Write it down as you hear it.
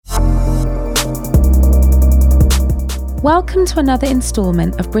Welcome to another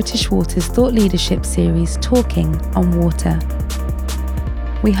instalment of British Water's Thought Leadership series, Talking on Water.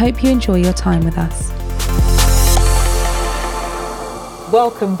 We hope you enjoy your time with us.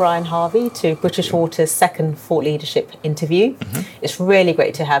 Welcome, Brian Harvey, to British Water's second Thought Leadership interview. It's really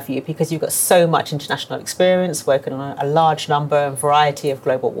great to have you because you've got so much international experience working on a large number and variety of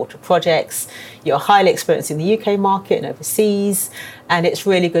global water projects. You're highly experienced in the UK market and overseas, and it's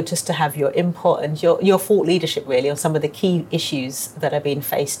really good just to have your input and your thought leadership really on some of the key issues that are being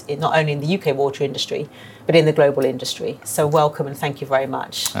faced in not only in the UK water industry, but in the global industry. So welcome and thank you very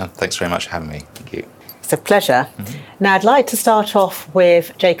much. Thanks very much for having me. Thank you. It's a pleasure. Now, I'd like to start off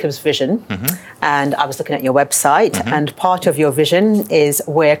with Jacobs' vision. And I was looking at your website, and part of your vision is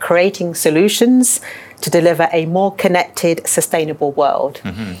we're creating solutions to deliver a more connected, sustainable world.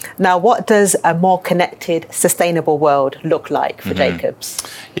 Now, what does a more connected, sustainable world look like for Jacobs?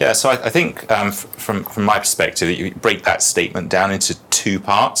 Yeah, so I think from my perspective, you break that statement down into two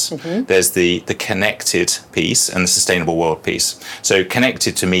parts. There's the connected piece and the sustainable world piece. So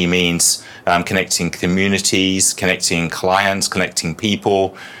connected to me means connecting communities, connecting clients, connecting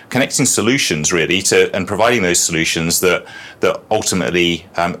people, connecting solutions really and providing those solutions that ultimately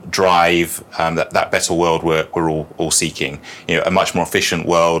drive that better world we're all seeking. You know, a much more efficient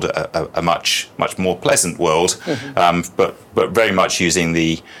world, a much more pleasant world, but very much using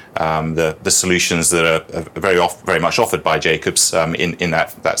the solutions that are very much offered by Jacobs in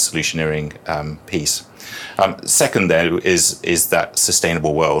that solutioneering piece. Second, then, is that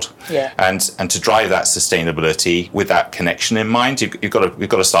sustainable world, and to drive that sustainability with that connection in mind, we've got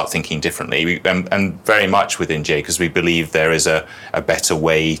to start thinking differently. And very much within Jacobs, we believe there is a better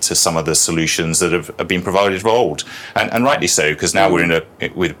way to some of the solutions that have been provided of old, and rightly so, because now we're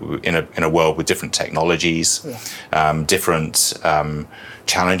in a world with different technologies, different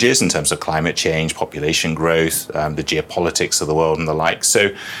challenges in terms of climate change, population growth, the geopolitics of the world and the like.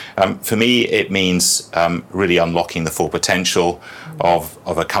 So for me, it means really unlocking the full potential of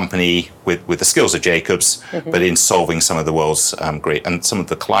a company with the skills of Jacobs, but in solving some of the world's great and some of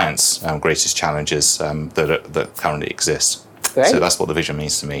the clients' greatest challenges that currently exist. Great. So that's what the vision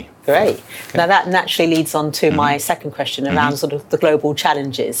means to me. Great. Okay. Now that naturally leads on to my second question around sort of the global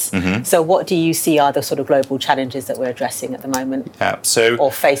challenges. So what do you see are the sort of global challenges that we're addressing at the moment?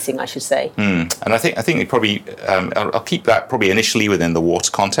 Or facing, I should say. And I think it probably I'll keep that probably initially within the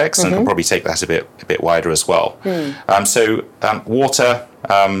water context, and I'll probably take that a bit wider as well. Water.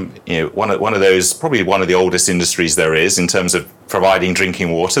 One of those, probably one of the oldest industries there is in terms of providing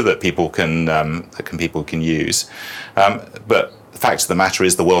drinking water that people can use. But the fact of the matter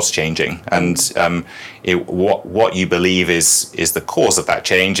is the world's changing, and what you believe is the cause of that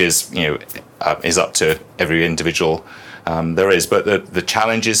change is up to every individual. There is, but the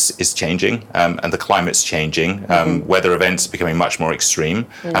challenge is changing, and the climate's changing. Weather events are becoming much more extreme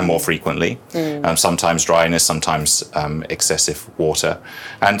and more frequently. Sometimes dryness, sometimes excessive water,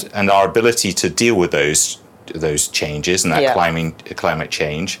 and our ability to deal with those changes and that climate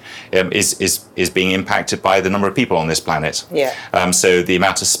change is being impacted by the number of people on this planet. So the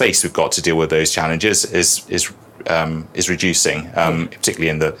amount of space we've got to deal with those challenges is reducing, particularly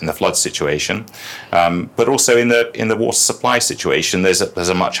in the flood situation, but also in the water supply situation. There's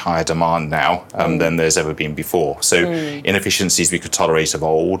a much higher demand now than there's ever been before. So inefficiencies we could tolerate of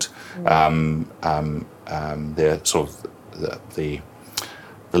old,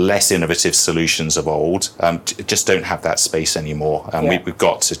 the less innovative solutions of old just don't have that space anymore. We've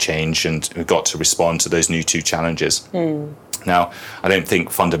got to change, and we've got to respond to those new two challenges. Now, I don't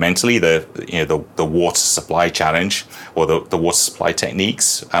think fundamentally the water supply challenge or the water supply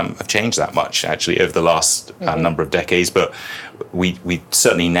techniques have changed that much actually over the last number of decades, but we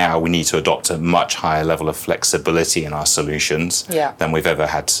certainly now we need to adopt a much higher level of flexibility in our solutions than we've ever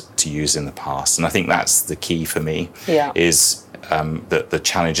had to use in the past. And I think that's the key for me, is that the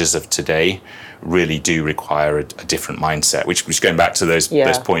challenges of today really do require a different mindset, which going back to those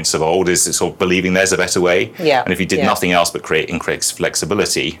points of old, is sort of believing there's a better way. And if you did nothing else but create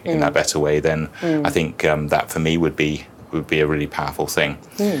flexibility in that better way, then I think that for me would be a really powerful thing.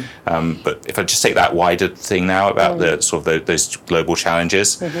 But if I just take that wider thing now about the sort of those global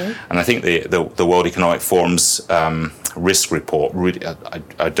challenges, and I think the World Economic Forum's risk report, really,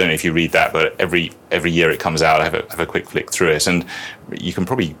 I don't know if you read that, but every year it comes out. I have a quick flick through it, and you can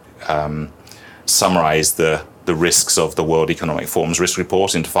probably summarize the risks of the World Economic Forum's risk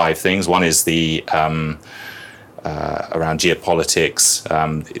report into 5 things. One is the around geopolitics,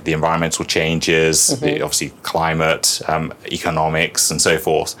 the environmental changes, obviously climate, economics, and so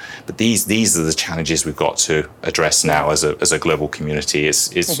forth. But these are the challenges we've got to address now as a global community.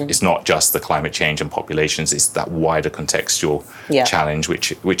 It's not just the climate change and populations; it's that wider contextual challenge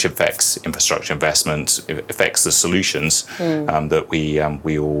which affects infrastructure investment, affects the solutions that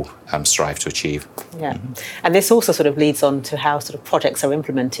we all strive to achieve. Yeah, and this also sort of leads on to how sort of projects are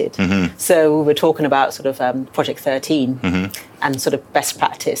implemented. So we're talking about sort of Project 13 and sort of best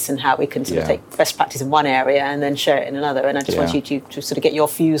practice and how we can sort of take best practice in one area and then share it in another. And I just want you to sort of get your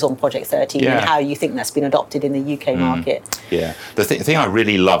views on Project 13 and how you think that's been adopted in the UK market. Yeah, the thing I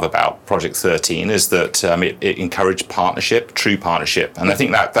really love about Project 13 is that it encouraged partnership, true partnership, and I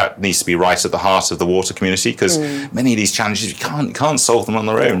think that needs to be right at the heart of the water community, because many of these challenges you can't solve them on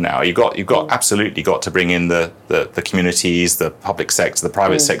their own now. You've got absolutely got to bring in the communities, the public sector, the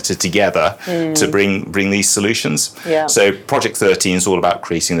private sector together to bring these solutions. Yeah. So Project 13 is all about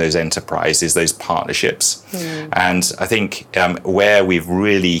creating those enterprises, those partnerships, and I think where we've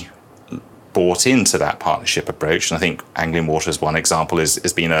really bought into that partnership approach, and I think Anglian Water as one example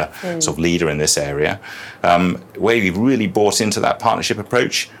has been a sort of leader in this area, where we've really bought into that partnership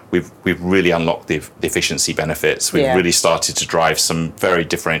approach, we've really unlocked the efficiency benefits. We've really started to drive some very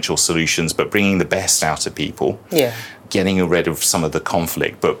differential solutions, but bringing the best out of people, getting rid of some of the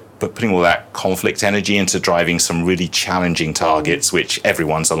conflict, but putting all that conflict energy into driving some really challenging targets which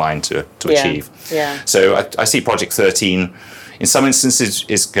everyone's aligned to achieve. So I see Project 13 in some instances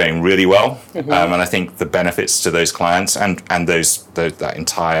is going really well, and I think the benefits to those clients and that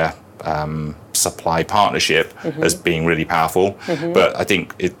entire supply partnership as being really powerful. But I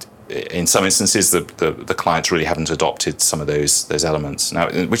think in some instances the clients really haven't adopted some of those elements now,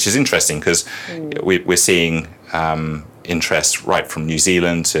 which is interesting because we're seeing interest right from New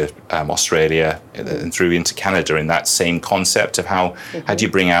Zealand to Australia and through into Canada in that same concept of how do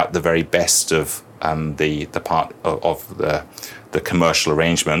you bring out the very best of the part of the commercial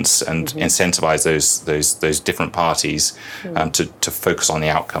arrangements and incentivize those different parties to focus on the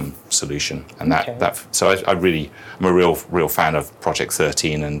outcome solution. And so I'm a real fan of Project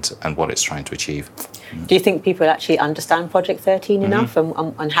 13 and what it's trying to achieve. Do you think people actually understand Project 13 enough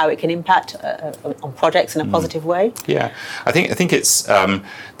and how it can impact on projects in a positive way? Yeah, I think it's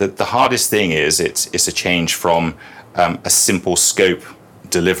the hardest thing is it's a change from a simple scope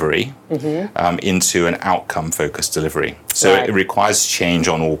delivery into an outcome-focused delivery. So it requires change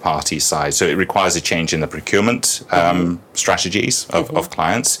on all parties' sides. So it requires a change in the procurement strategies of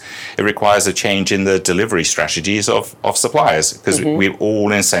clients. It requires a change in the delivery strategies of suppliers, because we're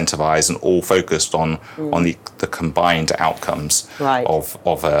all incentivized and all focused on the combined outcomes of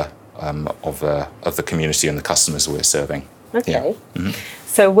the community and the customers we're serving. Okay.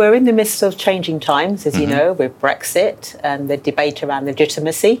 So we're in the midst of changing times, as you know, with Brexit and the debate around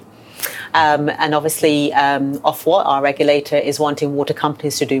legitimacy. And obviously, Ofwat, our regulator, is wanting water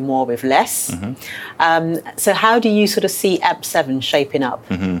companies to do more with less. So how do you sort of see AMP7 shaping up?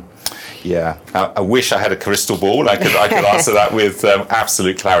 Yeah, I wish I had a crystal ball. I could answer that with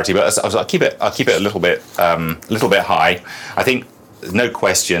absolute clarity, but I'll keep it a little bit high. I think no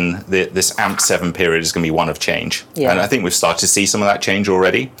question this AMP7 period is going to be one of change, and I think we've started to see some of that change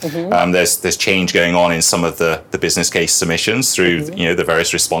already. There's change going on in some of the business case submissions through the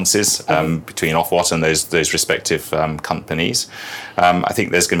various responses between Ofwat and those respective companies. I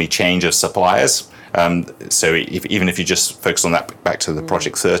think there's going to be change of suppliers. So even if you just focus on that, back to the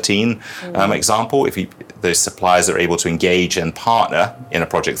Project 13 example, if those suppliers are able to engage and partner in a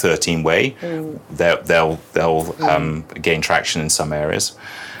Project 13 way, they'll gain traction in some areas.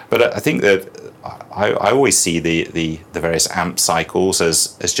 But I think that I always see the various AMP cycles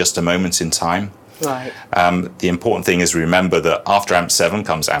as just a moment in time. Right. The important thing is remember that after AMP7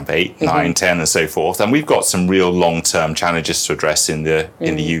 comes AMP8, 9, 10, and so forth, and we've got some real long-term challenges to address in the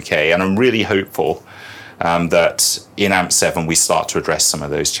UK, and I'm really hopeful that in AMP7 we start to address some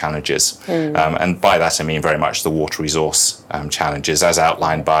of those challenges. And by that I mean very much the water resource challenges as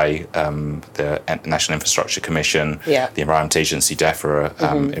outlined by the National Infrastructure Commission, the Environment Agency,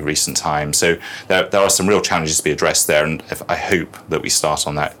 DEFRA in recent times. So there are some real challenges to be addressed there, and I hope that we start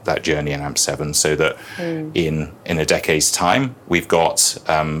on that journey in AMP7 so that in a decade's time we've got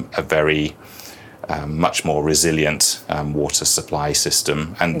a very much more resilient water supply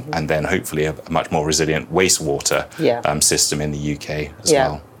system and then hopefully a much more resilient wastewater system in the UK as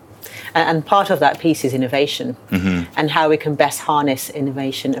well. And part of that piece is innovation and how we can best harness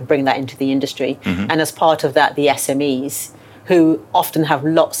innovation and bring that into the industry. And as part of that, the SMEs who often have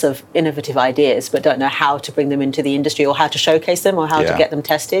lots of innovative ideas but don't know how to bring them into the industry or how to showcase them or how to get them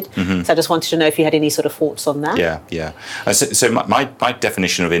tested. So I just wanted to know if you had any sort of thoughts on that. Yeah. So my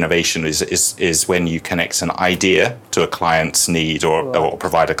definition of innovation is when you connect an idea to a client's need or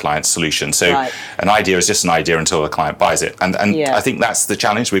provide a client's solution. So an idea is just an idea until a client buys it. And I think that's the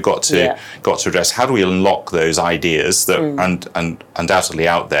challenge we've got to address. How do we unlock those ideas that are undoubtedly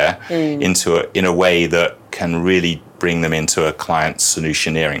out there in a way that can really bring them into a client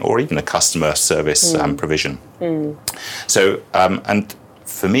solutioneering or even a customer service provision. So, and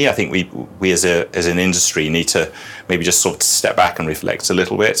for me, I think we as an industry need to maybe just sort of step back and reflect a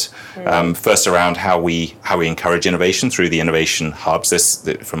little bit. First, around how we encourage innovation through the innovation hubs.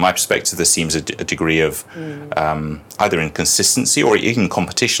 From my perspective, there seems a degree of either inconsistency or even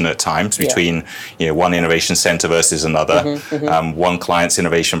competition at times between one innovation center versus another, one client's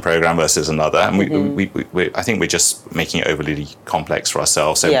innovation program versus another, and I think we're just making it overly complex for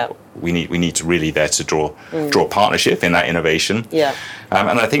ourselves. So we need to really there to draw partnership in that innovation.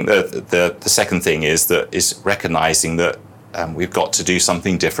 And I think that the second thing is recognizing that we've got to do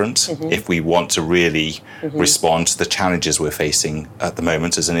something different if we want to really respond to the challenges we're facing at the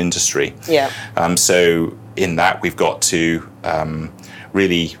moment as an industry. So in that, we've got to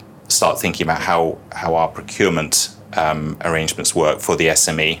really start thinking about how our procurement arrangements work for the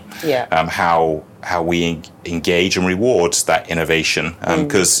SME, how we engage and reward that innovation,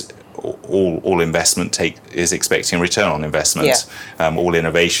 because all investment is expecting return on investment. All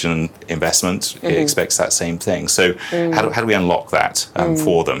innovation investment expects that same thing. So how do we unlock that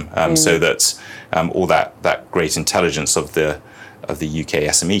for them so that all that great intelligence of the UK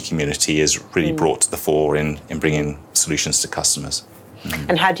SME community is really brought to the fore in bringing solutions to customers.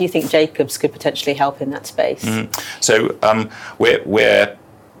 And how do you think Jacobs could potentially help in that space? So we're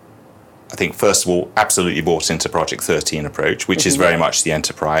I think, first of all, absolutely bought into Project 13 approach, which is very much the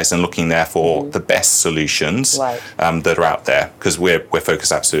enterprise and looking there for the best solutions that are out there, because we're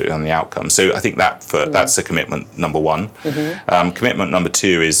focused absolutely on the outcome. So I think that's a commitment number one. Commitment number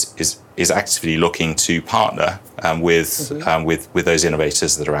two is actively looking to partner with those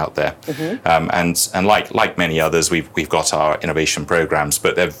innovators that are out there. And like many others, we've got our innovation programs,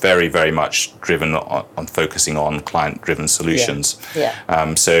 but they're very, very much driven on focusing on client-driven solutions.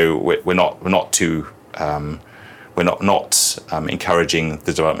 So we're not encouraging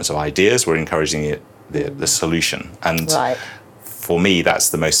the development of ideas. We're encouraging the solution. And for me, that's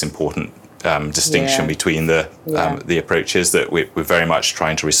the most important distinction between the approaches, that we're very much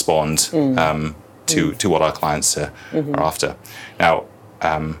trying to respond to what our clients are after. Now,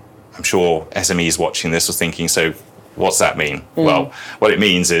 I'm sure SMEs watching this are thinking, so what's that mean? Well, what it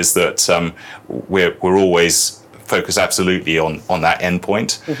means is that we're always focused absolutely on that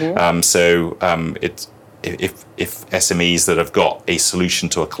endpoint. If SMEs that have got a solution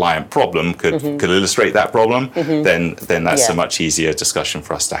to a client problem could illustrate that problem, then that's a much easier discussion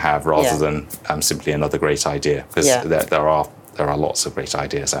for us to have, rather than simply another great idea, because there are lots of great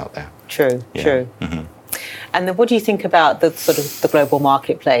ideas out there. True. And then what do you think about the sort of the global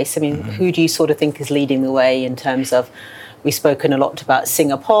marketplace? I mean, who do you sort of think is leading the way in terms of? We've spoken a lot about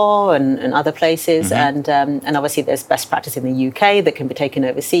Singapore and other places, and obviously there's best practice in the UK that can be taken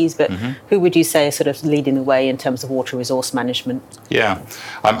overseas. But who would you say is sort of leading the way in terms of water resource management? Yeah,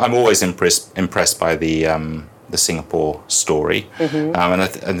 I'm always impressed by the Singapore story, and I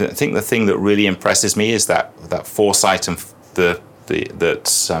think the thing that really impresses me is that foresight and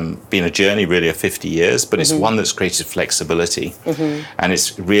that's been a journey really of 50 years, but it's one that's created flexibility, and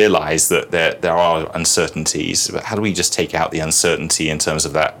it's realised that there are uncertainties, but how do we just take out the uncertainty in terms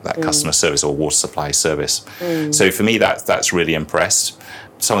of that customer service or water supply service? So for me, that's really impressed.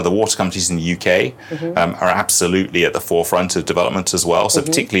 Some of the water companies in the UK are absolutely at the forefront of development as well. So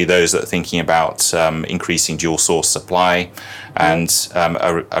particularly those that are thinking about increasing dual source supply and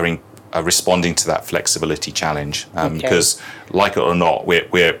are responding to that flexibility challenge, because, like it or not,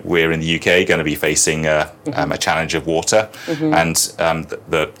 we're in the UK going to be facing a challenge of water, and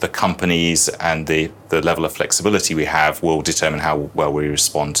the companies and the level of flexibility we have will determine how well we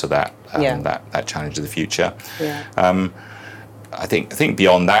respond to that challenge of the future. I think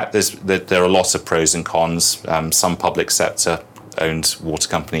beyond that, there are lots of pros and cons. Some public sector owned water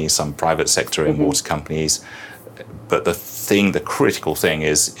companies, some private sector owned water companies. But the critical thing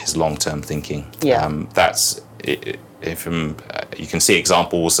is long-term thinking. That's if you can see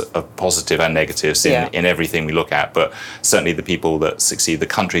examples of positive and negatives in everything we look at, but certainly the people that succeed, the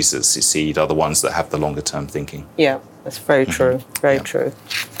countries that succeed, are the ones that have the longer-term thinking. Yeah, that's very true. Very true.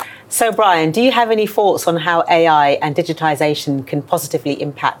 So, Brian, do you have any thoughts on how AI and digitization can positively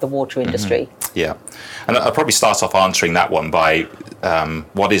impact the water industry? Yeah, and I'll probably start off answering that one by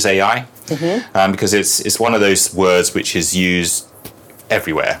what is AI? Because it's one of those words which is used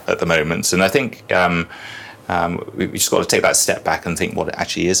everywhere at the moment, and I think we just got to take that step back and think, what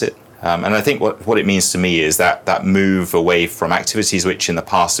actually is it? And I think what it means to me is that move away from activities which in the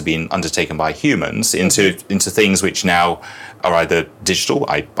past have been undertaken by humans into things which now are either digital,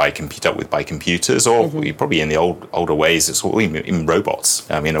 by computers, or probably in the older ways, it's even robots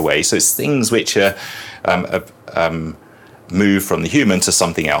in a way. So it's things which are move from the human to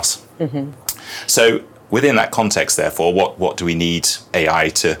something else. So within that context, therefore, what do we need AI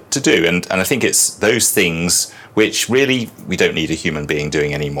to do? And I think it's those things which really we don't need a human being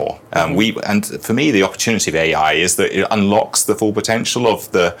doing anymore. And for me, the opportunity of AI is that it unlocks the full potential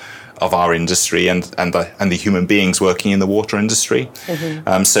of our industry and the human beings working in the water industry.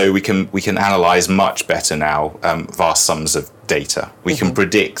 So we can analyze much better now vast sums of data. We can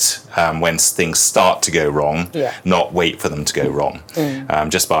predict when things start to go wrong, not wait for them to go wrong,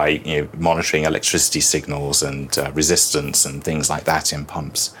 just by monitoring electricity signals and resistance and things like that in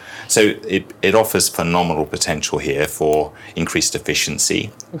pumps. So it offers phenomenal potential here for increased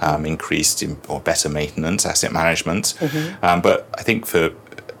efficiency, increased or better maintenance, asset management. But I think for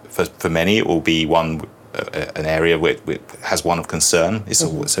many, it will be an area which has one of concern.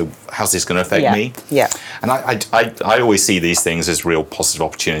 So how's this going to affect me? And I always see these things as real positive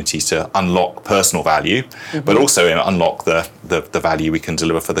opportunities to unlock personal value, but also unlock the value we can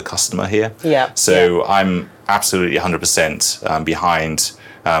deliver for the customer here. So I'm absolutely 100% behind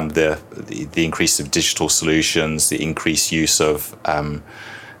the increase of digital solutions, the increased use of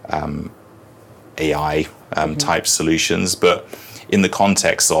AI type solutions, but in the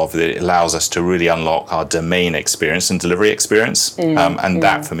context of it allows us to really unlock our domain experience and delivery experience. And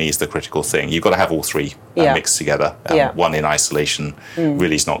that for me is the critical thing. You've got to have all three mixed together. One in isolation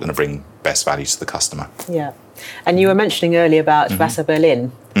really is not going to bring best value to the customer. And you were mentioning earlier about Wasser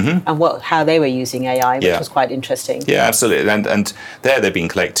Berlin and how they were using AI, which was quite interesting. Yeah, absolutely. And there they've been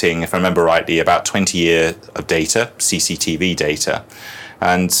collecting, if I remember rightly, about 20 years of data, CCTV data.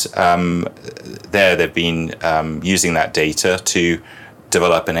 And there they've been using that data to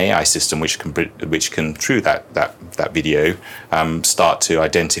develop an AI system which can through that video start to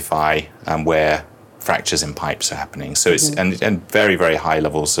identify where fractures in pipes are happening. So it's and very, very high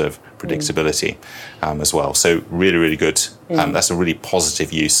levels of predictability as well. So really, really good. That's a really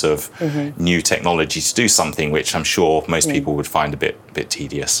positive use of new technology to do something which I'm sure most people would find a bit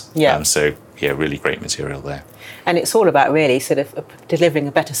tedious. So really great material there. And it's all about really sort of delivering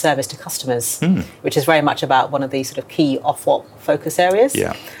a better service to customers, which is very much about one of these sort of key Ofwat focus areas.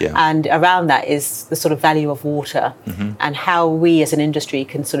 And around that is the sort of value of water and how we as an industry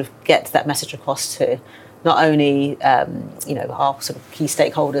can sort of get that message across to not only our sort of key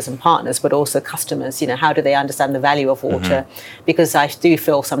stakeholders and partners, but also customers. How do they understand the value of water? Because I do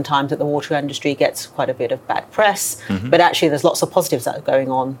feel sometimes that the water industry gets quite a bit of bad press, but actually there's lots of positives that are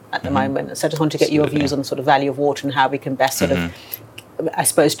going on at the moment. So I just want to get your views on the sort of value of water and how we can best sort of, I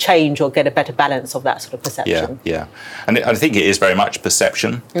suppose, change or get a better balance of that sort of perception. And I think it is very much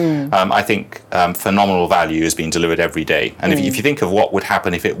perception. I think phenomenal value is being delivered every day. And if you think of what would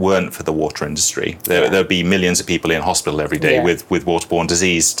happen if it weren't for the water industry, there'd be millions of people in hospital every day with waterborne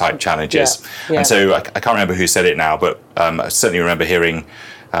disease type challenges. And so I can't remember who said it now, but I certainly remember hearing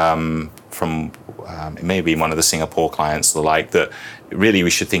from maybe one of the Singapore clients, the like, that really we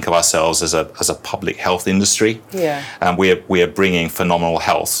should think of ourselves as a public health industry. And we are bringing phenomenal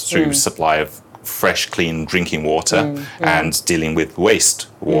health through supply of fresh, clean drinking water and dealing with waste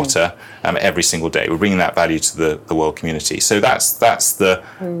water every single day. We're bringing that value to the world community. So that's the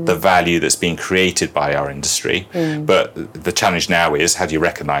value that's being created by our industry. But the challenge now is, how do you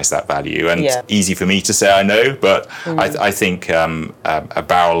recognise that value? And easy for me to say I know, but I think a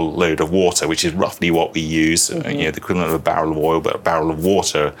barrel load of water, which is roughly what we use, the equivalent of a barrel of oil, but a barrel of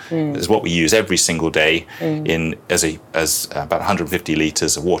water is what we use every single day as about 150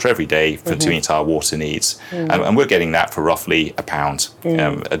 litres of water every day to meet our water needs. And we're getting that for roughly £1,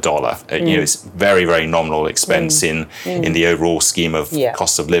 $1. It's very, very nominal expense in the overall scheme of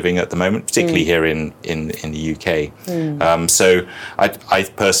cost of living at the moment, particularly here in the UK. So I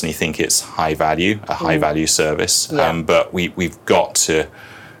personally think it's high value, a high value service, but we've got to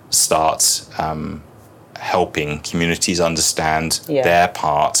start helping communities understand their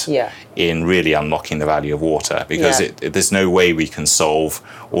part in really unlocking the value of water, because there's no way we can solve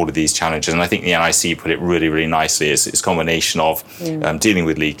all of these challenges. And I think the NIC put it really, really nicely. It's a combination of dealing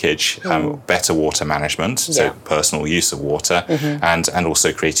with leakage, better water management, so personal use of water, and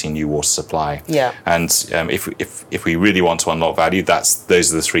also creating new water supply. And if we really want to unlock value,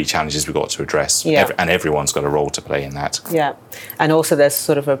 those are the three challenges we've got to address. And everyone's got a role to play in that. And also there's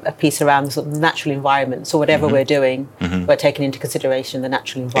sort of a piece around the sort of natural environment. So whatever we're doing, we're taking into consideration the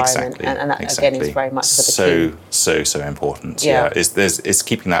natural environment. And that, again, is very much the key. So important. It's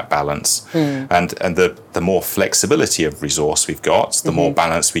keeping that balance. And the more flexibility of resource we've got, the more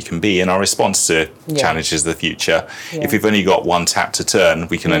balanced we can be in our response to challenges of the future. If we've only got one tap to turn,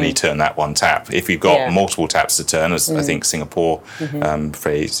 we can only turn that one tap. If we've got multiple taps to turn, as I think Singapore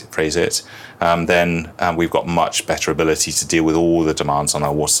phrase it, then we've got much better ability to deal with all the demands on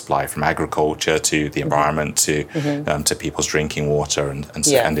our water supply, from agriculture to the environment to people's drinking water and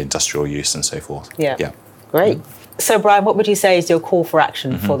industrial use and so forth. Great. So, Brian, what would you say is your call for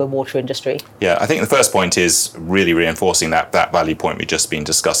action for the water industry? I think the first point is really reinforcing that value point we've just been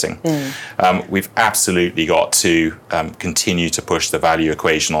discussing. We've absolutely got to continue to push the value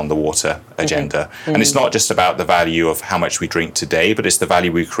equation on the water agenda. And it's not just about the value of how much we drink today, but it's the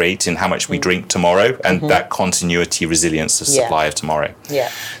value we create in how much we drink tomorrow, and that continuity, resilience of supply of tomorrow.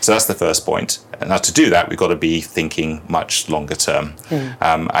 So that's the first point. And now to do that, we've got to be thinking much longer term.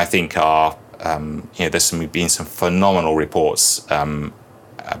 I think there's been some phenomenal reports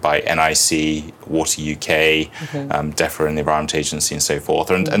by NIC, Water UK, DEFRA and the Environment Agency and so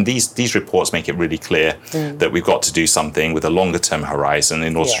forth. And these reports make it really clear that we've got to do something with a longer term horizon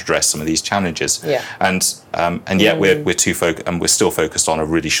in order to address some of these challenges. And yet we're still focused on a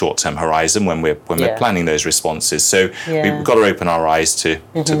really short term horizon when we're planning those responses. So we've got to open our eyes to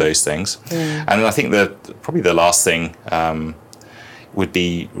those things. And I think that probably the last thing would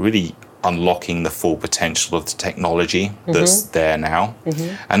be really unlocking the full potential of the technology that's there now,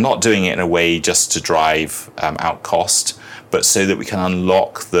 and not doing it in a way just to drive out cost, but so that we can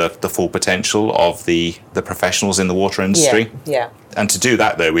unlock the full potential of the professionals in the water industry. And to do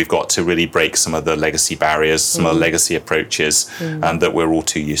that, though, we've got to really break some of the legacy barriers, some of the legacy approaches that we're all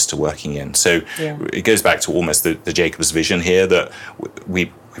too used to working in. So it goes back to almost the Jacobs vision here, that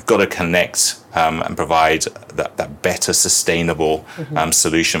we've got to connect and provide that better sustainable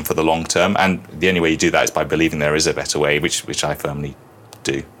solution for the long term. And the only way you do that is by believing there is a better way, which I firmly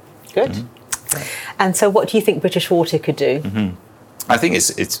do. Good. And so what do you think British Water could do? I think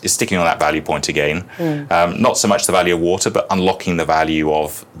it's sticking on that value point again. Not so much the value of water, but unlocking the value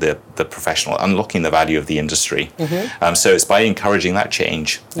of the professional, unlocking the value of the industry. So it's by encouraging that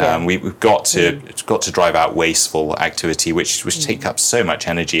change. We've got to drive out wasteful activity, which take up so much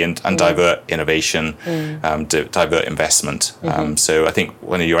energy, and divert innovation, divert investment. So I think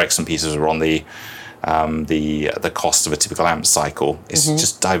one of your excellent pieces are on the cost of a typical AMP cycle is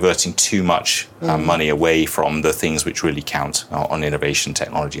just diverting too much money away from the things which really count on innovation,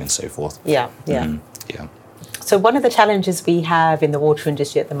 technology, and so forth. So one of the challenges we have in the water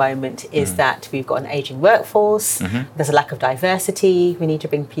industry at the moment is that we've got an ageing workforce. There's a lack of diversity. We need to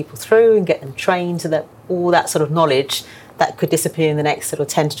bring people through and get them trained so that all that sort of knowledge that could disappear in the next sort of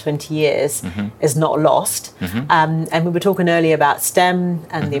 10 to 20 years is not lost. And we were talking earlier about STEM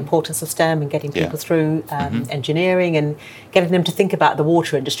and the importance of STEM and getting people through engineering and getting them to think about the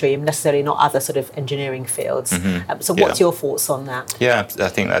water industry and necessarily not other sort of engineering fields. So what's your thoughts on that? I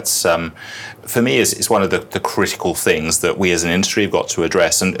think that's, for me, is one of the critical things that we as an industry have got to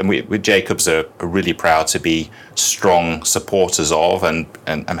address. And we with Jacobs are really proud to be strong supporters of and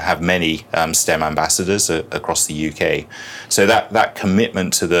have many STEM ambassadors across the UK. So that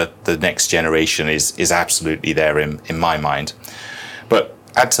commitment to the next generation is absolutely there in my mind. But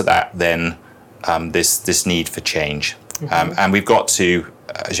add to that then this need for change. And we've got to,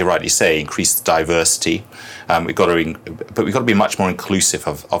 as you rightly say, increase the diversity. But we've got to be much more inclusive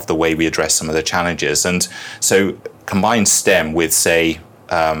of the way we address some of the challenges. And so combine STEM with, say,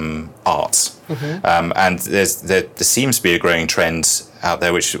 arts. And there seems to be a growing trend out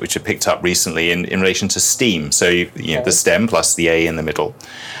there which have picked up recently in relation to STEAM. So the STEM plus the A in the middle.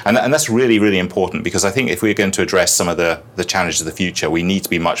 And that's really, really important, because I think if we're going to address some of the challenges of the future, we need to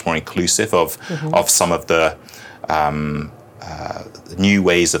be much more inclusive of some of the new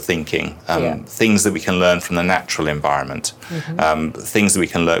ways of thinking, things that we can learn from the natural environment, things that we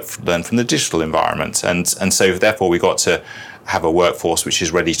can learn from the digital environment. And so therefore we've got to have a workforce which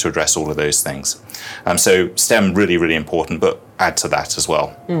is ready to address all of those things. So STEM really, really important, but add to that as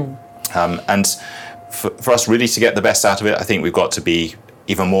well. And for us really to get the best out of it, I think we've got to be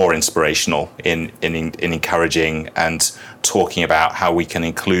even more inspirational in encouraging and talking about how we can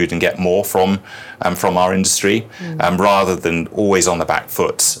include and get more from our industry, rather than always on the back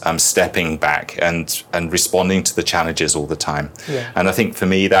foot, stepping back and responding to the challenges all the time. Yeah. And I think for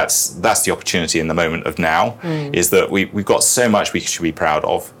me, that's the opportunity in the moment of now, is that we've got so much we should be proud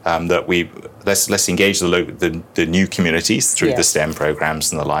of, that let's engage the new communities through the STEM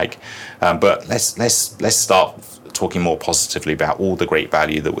programs and the like, but let's start talking more positively about all the great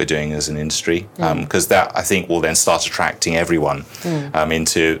value that we're doing as an industry, because that, I think, will then start attracting everyone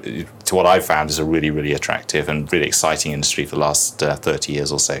into what I've found is a really, really attractive and really exciting industry for the last 30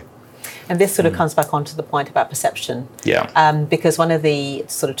 years or so. And this sort of comes back onto the point about perception. Yeah. Because one of the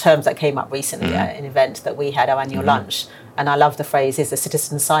sort of terms that came up recently at an event that we had, our annual lunch, and I love the phrase, is a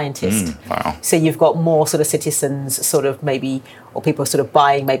citizen scientist. Wow. So you've got more sort of citizens sort of maybe, or people sort of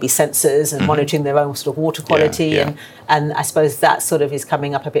buying maybe sensors and monitoring their own sort of water quality. And I suppose that sort of is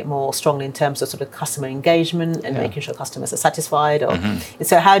coming up a bit more strongly in terms of sort of customer engagement and making sure customers are satisfied.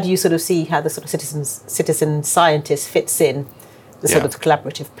 So how do you sort of see how the sort of citizen scientist fits in the sort of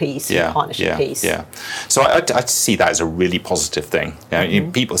collaborative piece, and partnership piece? Yeah. So I see that as a really positive thing.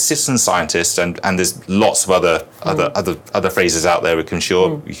 People, citizen scientists, and there's lots of other phrases out there we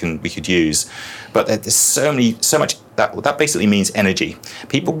could use, but there's so much that basically means energy.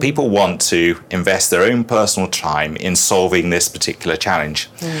 People want to invest their own personal time in solving this particular challenge.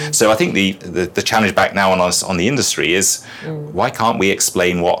 So I think the challenge back now on the industry is, why can't we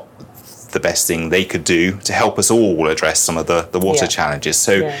explain what the best thing they could do to help us all address some of the water challenges?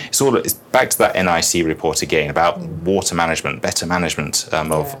 So it's back to that NIC report again about water management, better management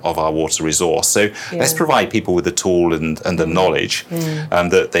of our water resource. So let's provide people with the tool and the knowledge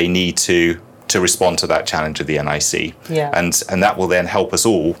that they need to respond to that challenge of the NIC, and that will then help us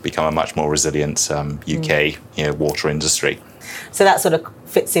all become a much more resilient UK water industry. So that sort of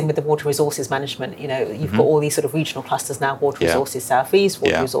fits in with the water resources management. You've got all these sort of regional clusters now, water resources southeast,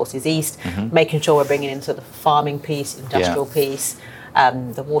 water resources east, making sure we're bringing in sort of farming piece, industrial piece,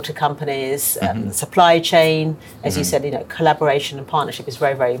 the water companies, supply chain. As you said, collaboration and partnership is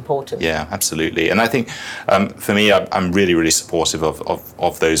very, very important. Yeah, absolutely. And I think for me, I'm really, really supportive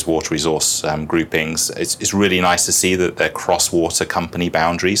of those water resource groupings. It's really nice to see that they're cross-water company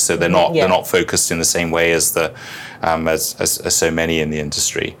boundaries, so they're not focused in the same way as as so many in the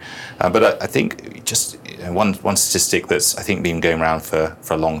industry. But I think just one statistic that's I think been going around for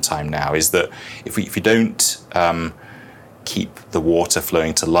a long time now is that if we don't keep the water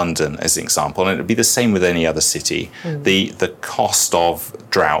flowing to London, as an example, and it would be the same with any other city, the cost of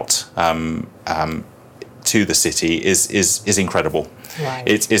drought to the city is incredible. Right.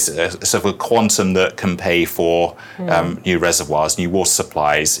 It's a sort of a quantum that can pay for new reservoirs, new water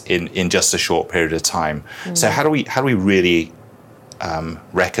supplies in just a short period of time. So how do we really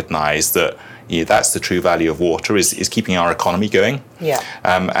recognise that that's the true value of water, is keeping our economy going?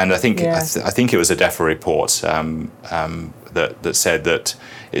 And I think it was a DEFRA report that said that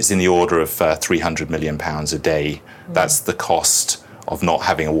it's in the order of £300 million a day. That's the cost of not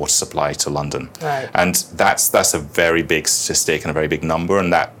having a water supply to London. Right. And that's a very big statistic and a very big number,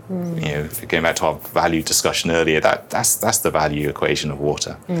 and that going back to our value discussion earlier, that's the value equation of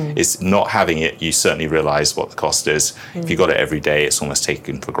water. Is not having it, you certainly realise what the cost is. If you've got it every day, it's almost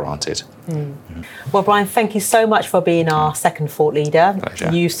taken for granted. Well, Brian, thank you so much for being our second thought leader.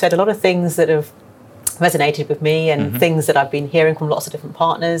 Pleasure. You said a lot of things that have resonated with me, and things that I've been hearing from lots of different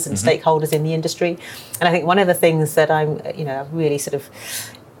partners and stakeholders in the industry. And I think one of the things that really sort of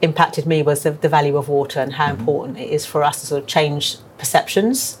impacted me was the value of water and how important it is for us to sort of change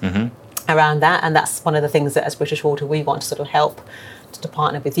perceptions around that. And that's one of the things that as British Water we want to sort of help to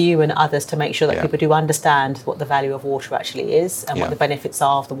partner with you and others to make sure that people do understand what the value of water actually is and what the benefits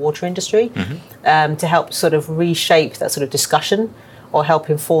are of the water industry, to help sort of reshape that sort of discussion or help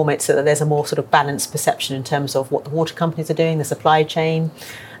inform it so that there's a more sort of balanced perception in terms of what the water companies are doing, the supply chain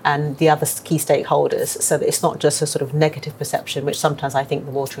and the other key stakeholders, so that it's not just a sort of negative perception, which sometimes I think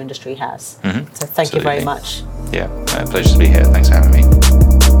the water industry has. So thank you very much. Yeah, pleasure to be here. Thanks for having me.